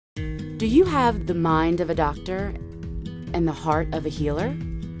Do you have the mind of a doctor and the heart of a healer?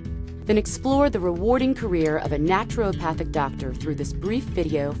 Then explore the rewarding career of a naturopathic doctor through this brief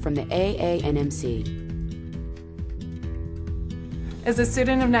video from the AANMC. As a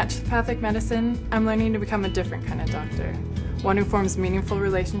student of naturopathic medicine, I'm learning to become a different kind of doctor. One who forms meaningful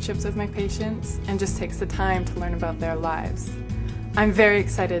relationships with my patients and just takes the time to learn about their lives. I'm very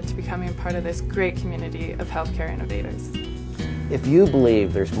excited to becoming a part of this great community of healthcare innovators. If you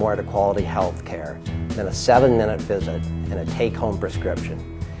believe there's more to quality health care than a 7-minute visit and a take-home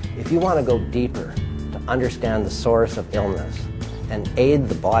prescription, if you want to go deeper to understand the source of illness and aid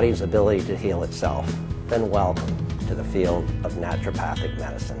the body's ability to heal itself, then welcome to the field of naturopathic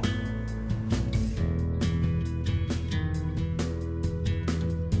medicine.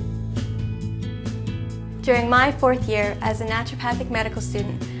 During my 4th year as a naturopathic medical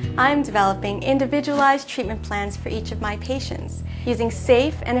student, I'm developing individualized treatment plans for each of my patients, using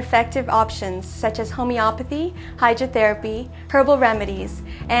safe and effective options such as homeopathy, hydrotherapy, herbal remedies,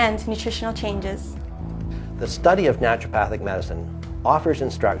 and nutritional changes. The study of naturopathic medicine offers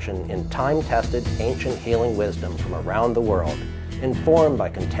instruction in time-tested ancient healing wisdom from around the world, informed by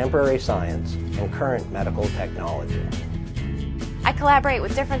contemporary science and current medical technology. I collaborate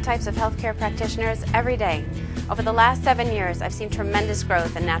with different types of healthcare practitioners every day. Over the last 7 years, I've seen tremendous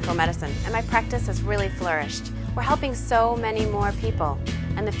growth in natural medicine, and my practice has really flourished. We're helping so many more people,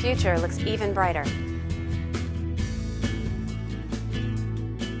 and the future looks even brighter.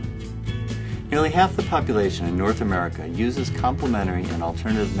 Nearly half the population in North America uses complementary and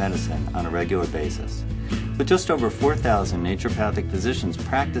alternative medicine on a regular basis. With just over 4,000 naturopathic physicians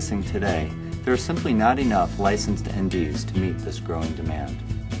practicing today, there are simply not enough licensed NDs to meet this growing demand.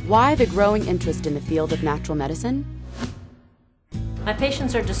 Why the growing interest in the field of natural medicine? My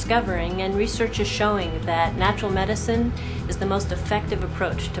patients are discovering, and research is showing, that natural medicine is the most effective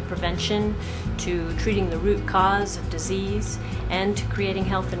approach to prevention, to treating the root cause of disease, and to creating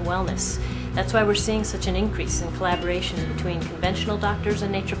health and wellness. That's why we're seeing such an increase in collaboration between conventional doctors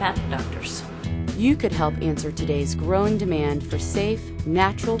and naturopathic doctors. You could help answer today's growing demand for safe,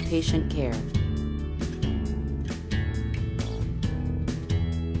 natural patient care.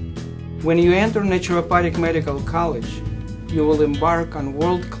 When you enter Naturopathic Medical College, you will embark on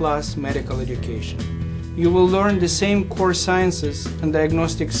world-class medical education. You will learn the same core sciences and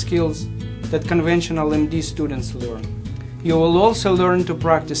diagnostic skills that conventional MD students learn. You will also learn to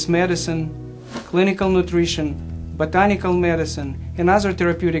practice medicine, clinical nutrition, botanical medicine, and other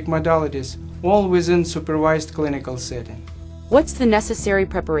therapeutic modalities, all within supervised clinical setting. What's the necessary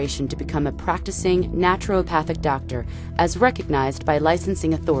preparation to become a practicing naturopathic doctor as recognized by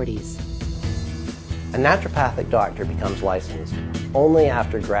licensing authorities? A naturopathic doctor becomes licensed only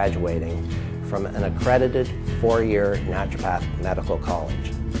after graduating from an accredited 4-year naturopathic medical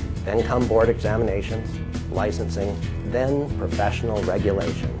college. Then come board examinations, licensing, then professional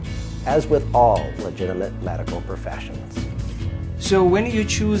regulation, as with all legitimate medical professions. So when you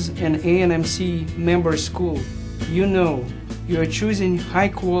choose an AANMC member school, you know you are choosing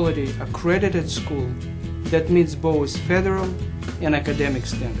high-quality accredited school that meets both federal and academic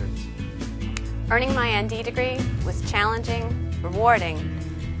standards. Earning my ND degree was challenging, rewarding,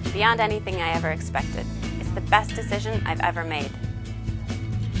 beyond anything I ever expected. It's the best decision I've ever made.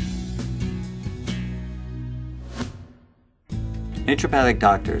 Naturopathic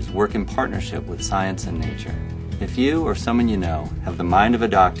doctors work in partnership with science and nature. If you or someone you know have the mind of a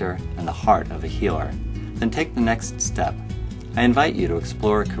doctor and the heart of a healer, then take the next step. I invite you to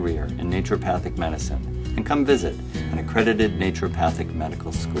explore a career in naturopathic medicine and come visit an accredited naturopathic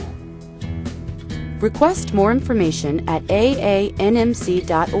medical school. Request more information at aanmc.org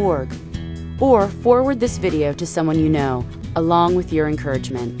or forward this video to someone you know, along with your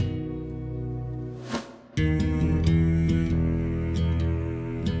encouragement.